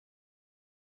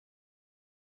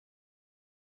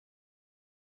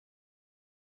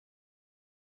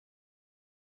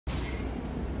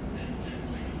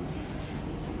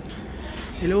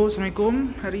Hello,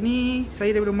 Assalamualaikum. Hari ini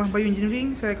saya daripada Rumah Bayu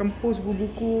Engineering. Saya akan post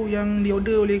buku-buku yang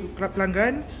diorder oleh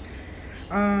pelanggan.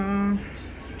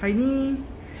 Hari ini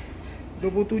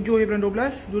 27 bulan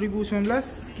 12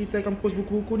 2019 kita akan post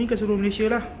buku-buku ni ke seluruh Malaysia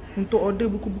lah. Untuk order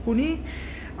buku-buku ni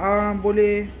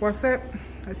boleh WhatsApp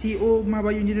CEO Rumah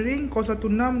Bayu Engineering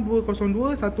 016202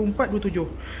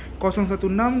 1427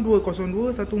 016202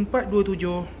 1427.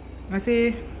 Terima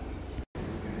kasih.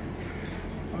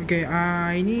 Okay,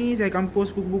 ini saya akan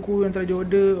post buku-buku yang telah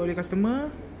diorder oleh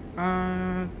customer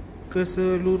ke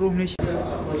seluruh Malaysia.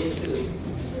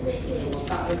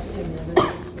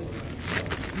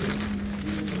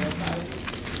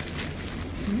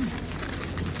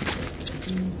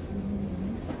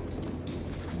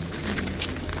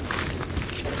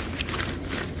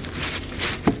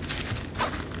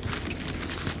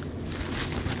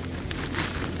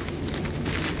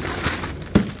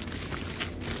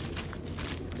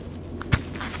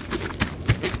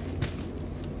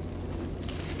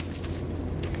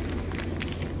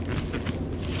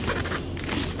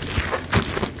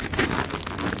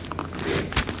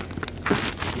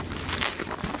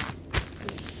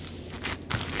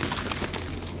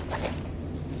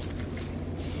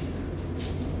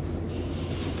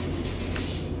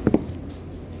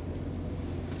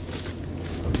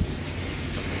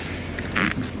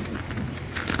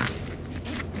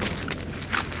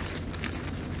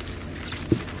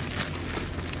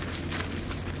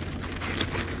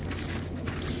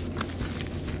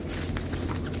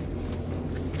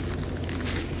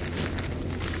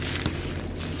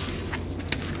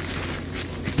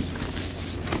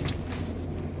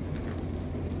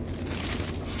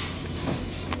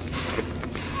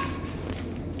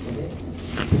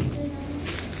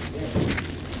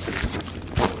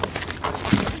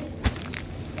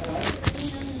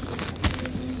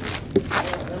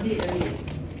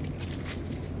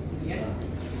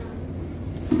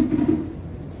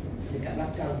 Dekat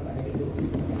belakang tempat saya duduk.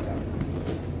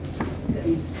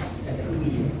 Tapi tak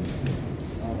rugi.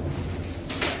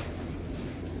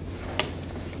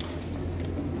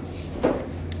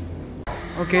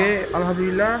 Okey,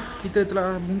 alhamdulillah kita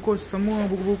telah bungkus semua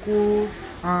buku-buku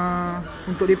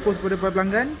untuk dipost kepada para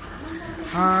pelanggan.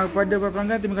 Kepada para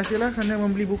pelanggan, terima kasihlah kerana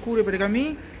membeli buku daripada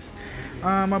kami,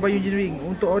 Rumah Bayu Engineering.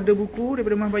 Untuk order buku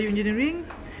daripada Rumah Bayu Engineering,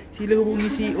 sila hubungi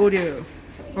CEO dia.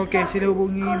 Okey, sila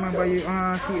hubungi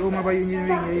CEO Rumah Bayu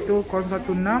Engineering, iaitu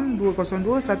 016202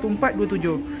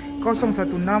 1427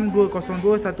 016202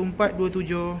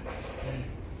 1427.